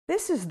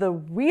This is the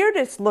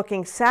weirdest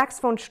looking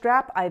saxophone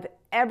strap I've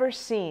ever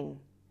seen.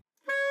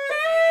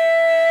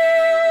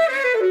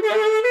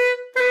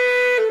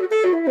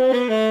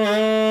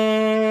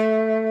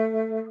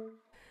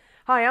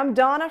 Hi, I'm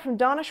Donna from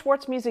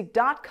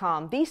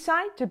DonnaSchwartzMusic.com, the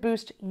site to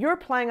boost your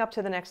playing up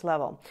to the next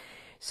level.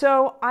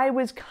 So I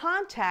was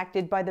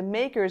contacted by the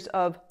makers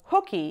of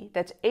HOOKi,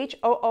 that's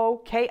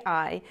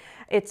H-O-O-K-I.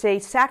 It's a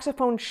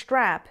saxophone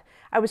strap.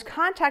 I was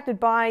contacted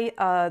by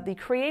the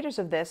creators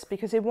of this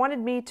because they wanted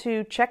me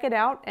to check it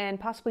out and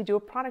possibly do a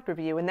product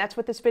review, and that's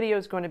what this video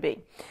is going to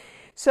be.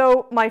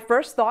 So my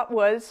first thought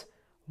was,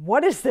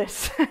 what is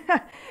this?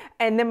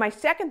 And then my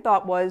second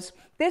thought was,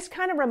 this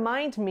kind of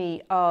reminds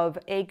me of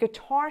a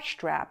guitar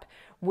strap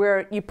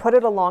where you put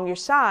it along your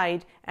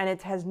side and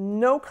it has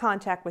no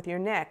contact with your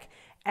neck.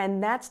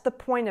 And that's the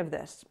point of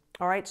this.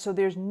 All right, so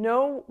there's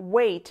no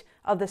weight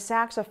of the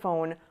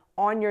saxophone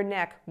on your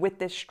neck with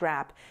this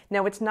strap.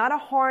 Now, it's not a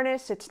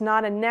harness, it's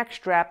not a neck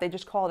strap, they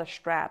just call it a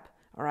strap.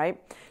 All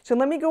right, so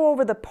let me go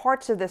over the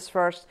parts of this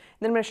first, and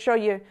then I'm going to show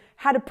you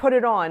how to put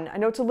it on. I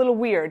know it's a little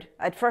weird.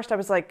 At first I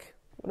was like,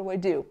 what do I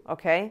do?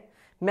 Okay,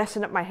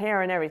 messing up my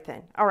hair and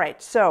everything. All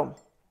right, so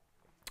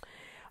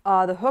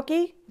the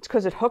HOOKi, it's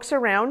because it hooks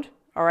around,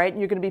 all right, and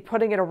you're going to be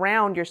putting it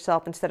around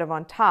yourself instead of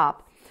on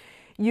top.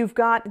 You've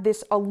got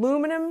this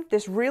aluminum,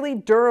 this really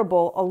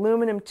durable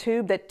aluminum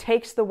tube that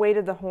takes the weight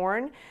of the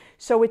horn.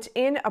 So it's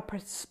in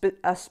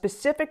a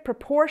specific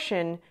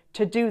proportion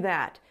to do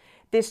that.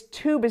 This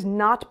tube is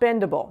not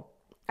bendable.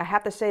 I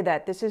have to say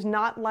that. This is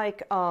not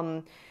like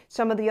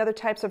some of the other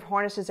types of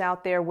harnesses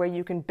out there where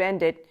you can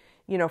bend it,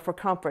 you know, for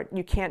comfort.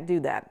 You can't do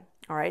that.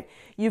 All right.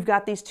 You've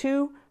got these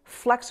two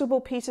flexible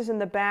pieces in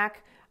the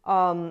back.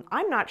 I'm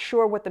not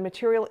sure what the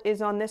material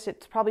is on this.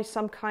 It's probably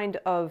some kind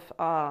of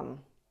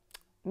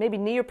maybe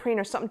neoprene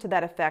or something to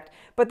that effect.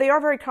 But they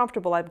are very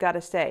comfortable, I've got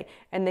to say.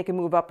 And they can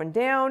move up and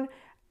down,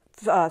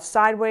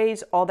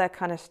 sideways, all that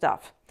kind of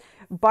stuff.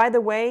 By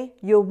the way,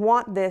 you'll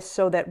want this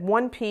so that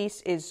one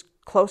piece is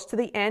close to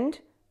the end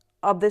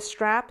of this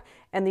strap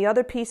and the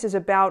other piece is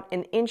about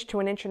 1 inch to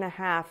 1.5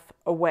 inches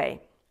away.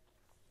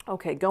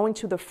 Okay, going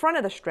to the front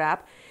of the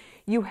strap,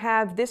 you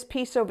have this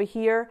piece over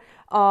here.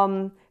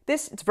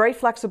 It's very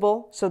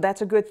flexible, so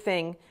that's a good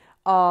thing.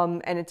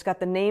 And it's got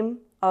the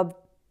name of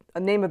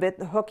it,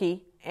 the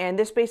HOOKi, and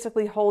this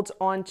basically holds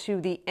on to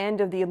the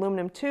end of the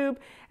aluminum tube,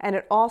 and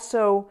it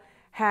also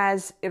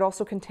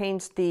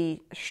contains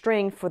the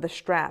string for the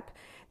strap.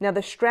 Now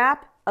the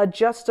strap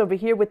adjusts over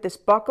here with this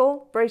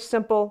buckle, very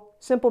simple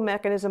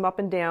mechanism up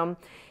and down.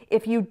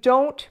 If you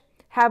don't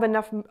have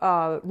enough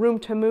room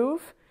to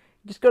move,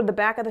 just go to the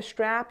back of the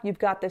strap. You've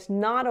got this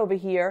knot over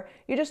here.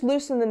 You just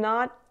loosen the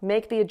knot,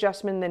 make the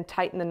adjustment, and then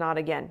tighten the knot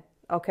again.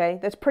 Okay,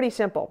 that's pretty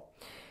simple.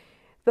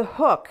 The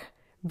hook,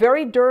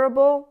 very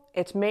durable.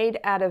 It's made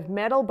out of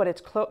metal, but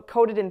it's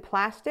coated in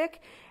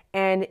plastic,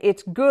 and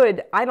it's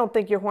good. I don't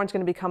think your horn's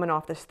going to be coming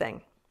off this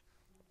thing.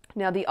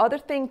 Now, the other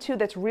thing, too,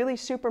 that's really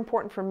super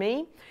important for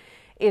me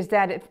is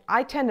that if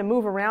I tend to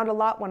move around a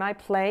lot when I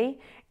play,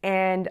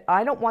 and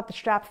I don't want the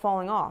strap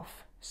falling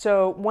off.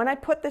 So when I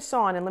put this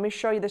on, and let me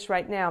show you this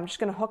right now, I'm just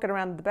going to hook it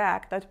around the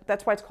back.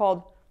 That's why it's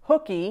called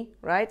HOOKi,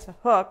 right? It's a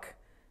hook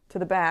to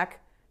the back,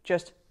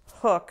 just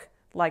hook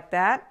like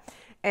that.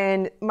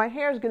 And my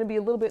hair is going to be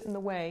a little bit in the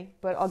way,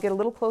 but I'll get a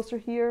little closer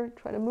here,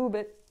 try to move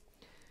it.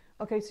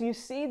 Okay, so you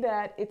see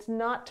that it's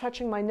not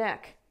touching my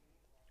neck,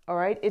 all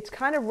right? It's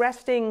kind of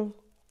resting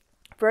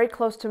very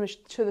close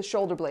to the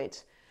shoulder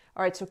blades.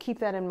 All right, so keep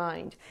that in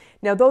mind.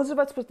 Now, those of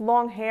us with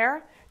long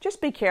hair,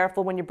 just be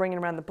careful when you're bringing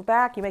it around the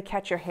back. You may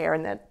catch your hair,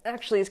 and that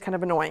actually is kind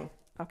of annoying.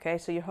 Okay,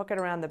 so you hook it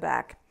around the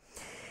back.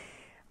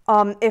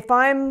 If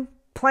I'm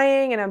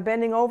playing and I'm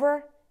bending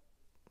over,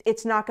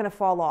 it's not going to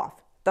fall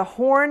off. The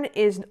horn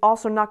is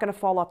also not going to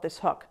fall off this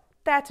hook.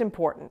 That's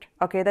important.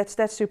 Okay, that's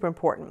super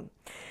important.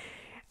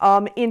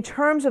 In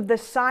terms of the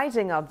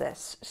sizing of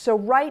this, so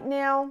right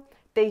now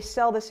they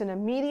sell this in a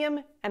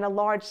medium and a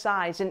large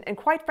size, and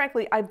quite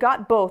frankly, I've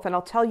got both, and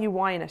I'll tell you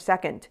why in a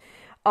second.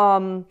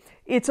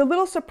 It's a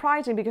little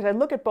surprising because I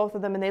look at both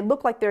of them and they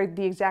look like they're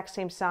the exact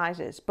same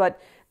sizes,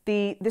 but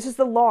this is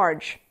the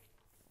large.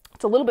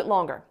 It's a little bit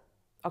longer,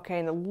 okay,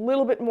 and a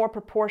little bit more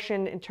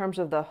proportion in terms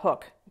of the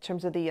hook, in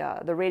terms of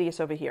the radius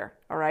over here,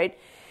 all right?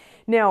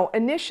 Now,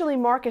 initially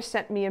Marcus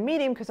sent me a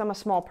medium because I'm a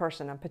small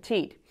person, I'm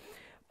petite.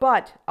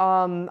 But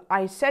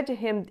I said to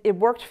him, it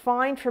worked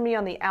fine for me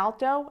on the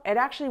alto. It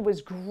actually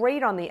was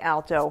great on the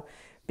alto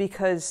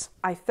because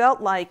I felt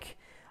like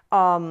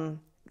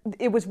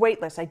it was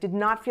weightless. I did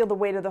not feel the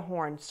weight of the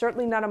horn,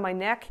 certainly not on my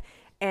neck,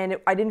 and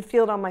I didn't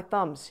feel it on my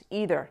thumbs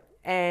either.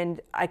 And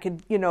I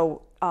could,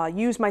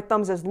 use my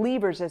thumbs as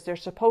levers as they're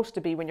supposed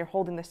to be when you're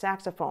holding the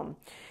saxophone.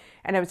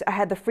 And I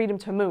had the freedom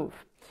to move.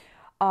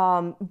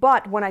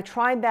 But when I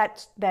tried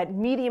that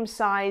medium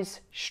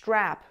size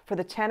strap for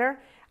the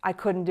tenor, I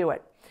couldn't do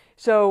it.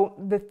 So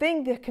the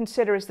thing to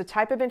consider is the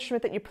type of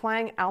instrument that you're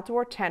playing, alto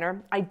or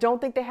tenor. I don't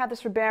think they have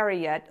this for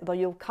Barry yet, though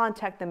you'll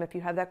contact them if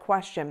you have that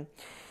question.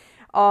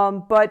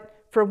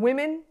 But for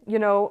women,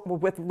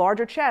 with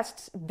larger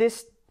chests,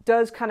 this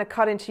does kind of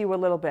cut into you a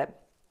little bit.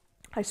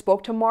 I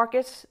spoke to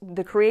Marcus,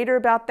 the creator,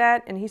 about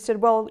that, and he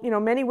said, well, you know,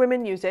 many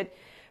women use it,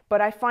 but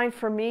I find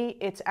for me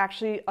it's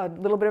actually a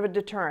little bit of a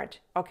deterrent.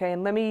 Okay,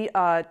 and let me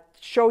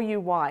show you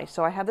why.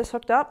 So I have this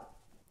hooked up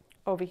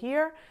over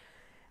here.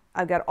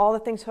 I've got all the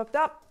things hooked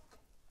up.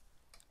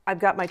 I've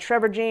got my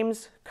Trevor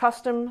James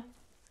custom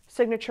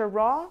signature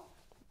raw,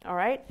 all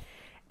right,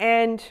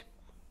 and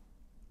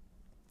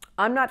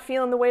I'm not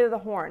feeling the weight of the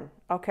horn,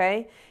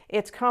 okay?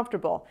 It's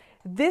comfortable.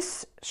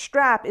 This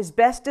strap is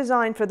best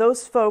designed for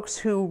those folks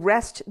who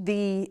rest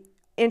the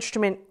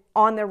instrument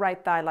on their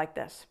right thigh like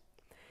this.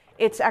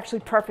 It's actually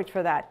perfect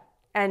for that.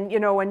 And, you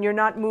know, when you're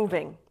not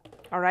moving,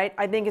 all right?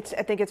 I think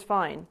it's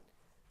fine.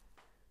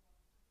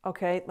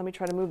 Okay, let me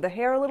try to move the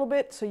hair a little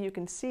bit so you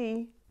can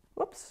see,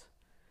 whoops,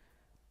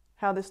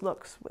 how this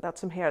looks without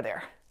some hair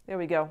there. There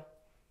we go.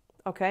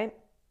 Okay,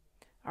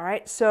 all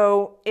right,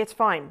 so it's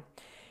fine.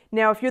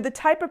 Now, if you're the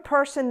type of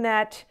person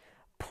that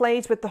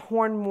plays with the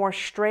horn more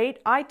straight,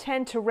 I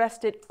tend to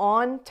rest it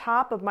on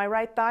top of my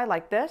right thigh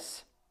like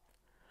this.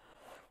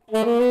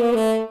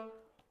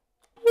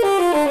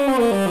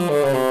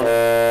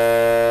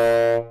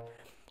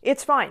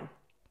 It's fine,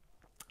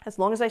 as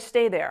long as I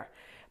stay there.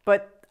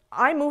 But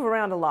I move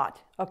around a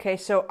lot, okay?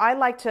 So I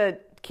like to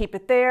keep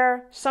it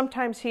there,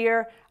 sometimes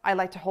here. I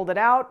like to hold it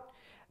out.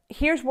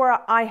 Here's where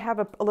I have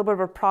a little bit of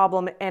a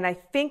problem, and I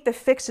think the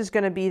fix is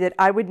going to be that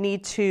I would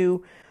need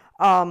to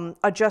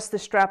adjust the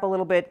strap a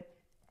little bit,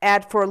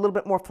 add for a little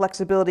bit more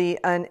flexibility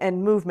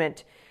and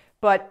movement,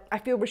 but I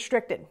feel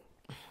restricted.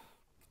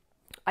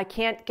 I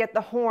can't get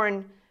the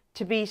horn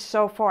to be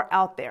so far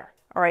out there,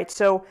 all right?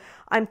 So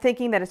I'm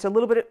thinking that it's a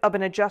little bit of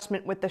an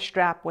adjustment with the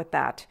strap with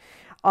that.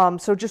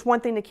 So just one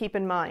thing to keep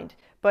in mind.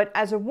 But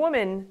as a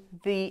woman,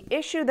 the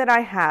issue that I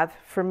have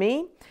for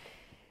me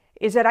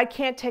is that I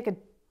can't take a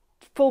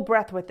full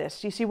breath with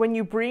this. You see, when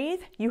you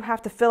breathe, you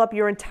have to fill up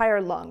your entire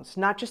lungs,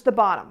 not just the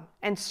bottom,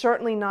 and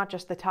certainly not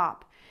just the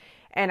top.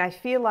 And I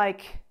feel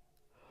like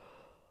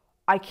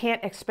I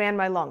can't expand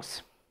my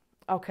lungs,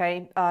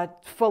 okay,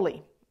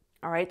 fully.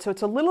 All right, so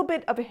it's a little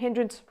bit of a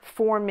hindrance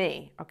for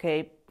me,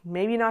 okay,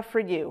 maybe not for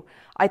you.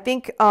 I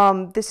think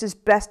this is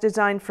best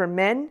designed for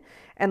men.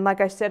 And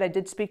like I said, I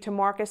did speak to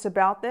Marcus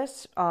about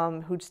this.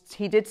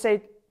 He did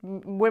say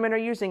women are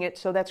using it,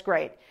 so that's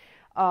great.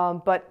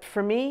 But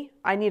for me,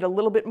 I need a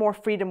little bit more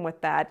freedom with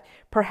that.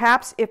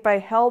 Perhaps if I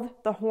held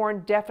the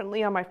horn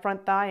definitely on my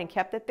front thigh and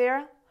kept it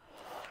there,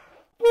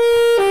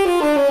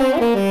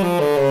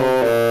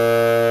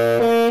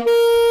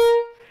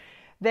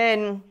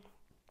 then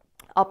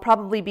I'll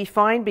probably be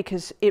fine,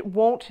 because it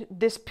won't,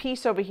 this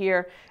piece over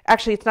here,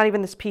 actually it's not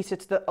even this piece,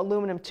 it's the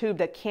aluminum tube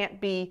that can't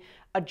be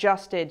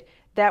adjusted.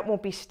 That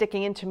won't be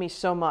sticking into me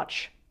so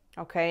much,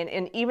 okay?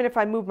 And even if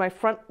I move my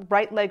front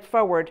right leg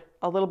forward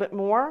a little bit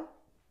more,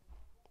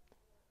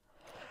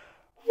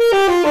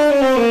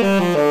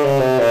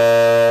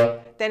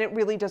 then it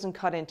really doesn't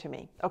cut into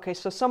me. Okay,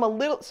 so some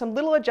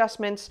little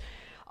adjustments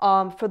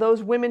for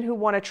those women who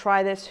want to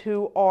try this,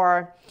 who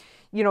are,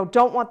 you know,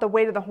 don't want the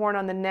weight of the horn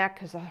on the neck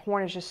because the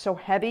horn is just so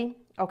heavy,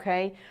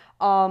 okay?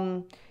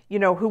 You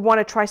know, who want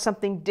to try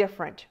something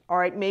different, all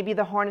right? Maybe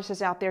the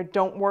harnesses out there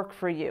don't work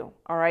for you,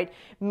 all right?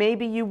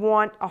 Maybe you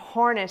want a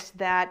harness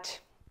that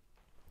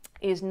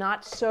is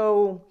not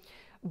so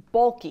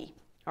bulky,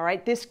 all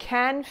right? This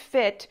can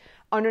fit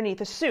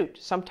underneath a suit.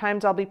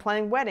 Sometimes I'll be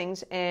playing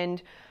weddings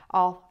and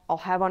I'll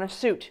have on a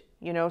suit,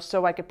 you know,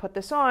 so I could put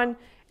this on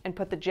and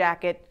put the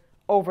jacket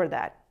over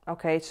that,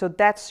 okay? So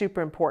that's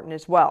super important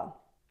as well.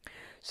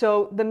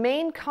 So the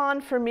main con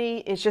for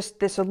me is just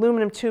this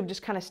aluminum tube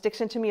just kind of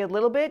sticks into me a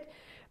little bit,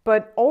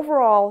 but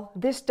overall,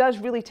 this does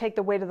really take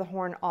the weight of the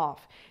horn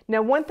off.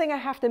 Now, one thing I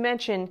have to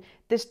mention,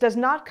 this does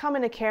not come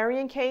in a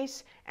carrying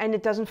case and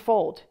it doesn't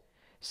fold.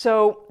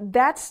 So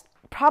that's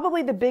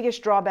probably the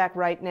biggest drawback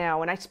right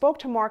now. And I spoke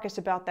to Marcus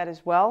about that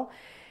as well.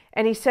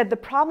 And he said the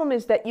problem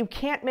is that you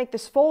can't make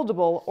this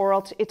foldable, or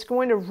else it's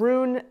going to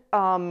ruin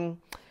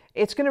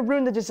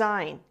the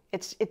design.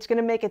 It's going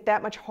to make it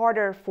that much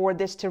harder for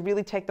this to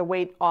really take the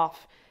weight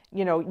off,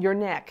 you know, your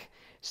neck.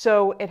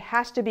 So it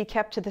has to be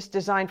kept to this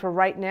design for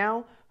right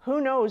now. Who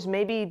knows,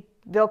 maybe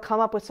they'll come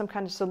up with some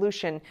kind of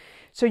solution.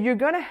 So you're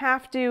going to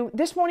have to,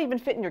 this won't even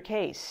fit in your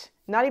case,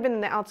 not even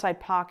in the outside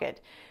pocket.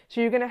 So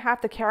you're going to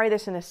have to carry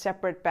this in a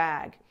separate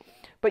bag.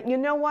 But you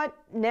know what?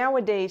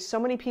 Nowadays, so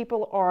many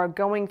people are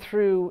going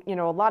through, you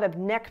know, a lot of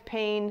neck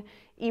pain,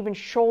 even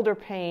shoulder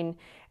pain,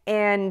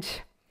 and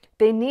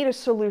they need a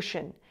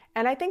solution.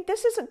 And I think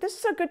this is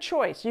a good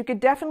choice. You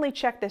could definitely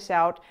check this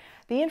out.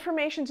 The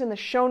information's in the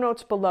show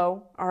notes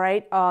below, all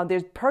right?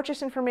 There's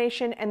purchase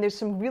information, and there's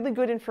some really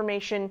good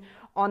information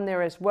on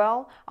there as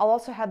well. I'll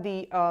also have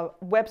the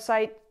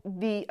website,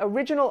 the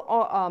original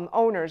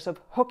owners of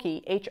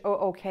HOOKi,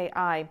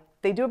 H-O-O-K-I.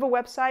 They do have a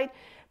website,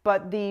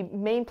 but the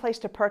main place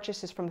to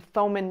purchase is from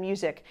Thomann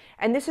Music.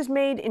 And this is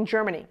made in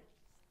Germany.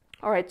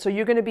 All right, so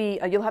you're going to be,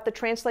 you'll have to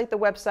translate the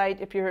website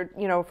if you're,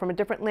 you know, from a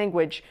different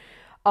language.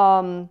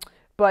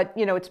 But,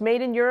 you know, it's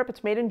made in Europe,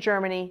 it's made in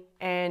Germany,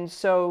 and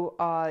so,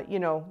 you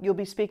know, you'll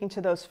be speaking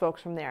to those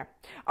folks from there.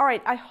 All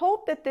right, I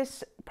hope that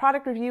this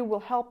product review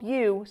will help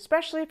you,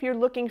 especially if you're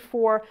looking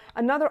for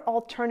another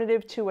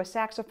alternative to a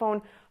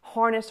saxophone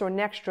harness or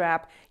neck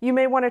strap. You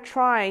may want to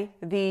try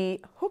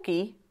the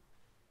HOOKi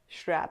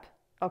strap,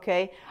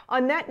 okay?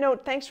 On that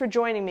note, thanks for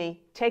joining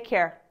me. Take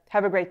care.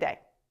 Have a great day.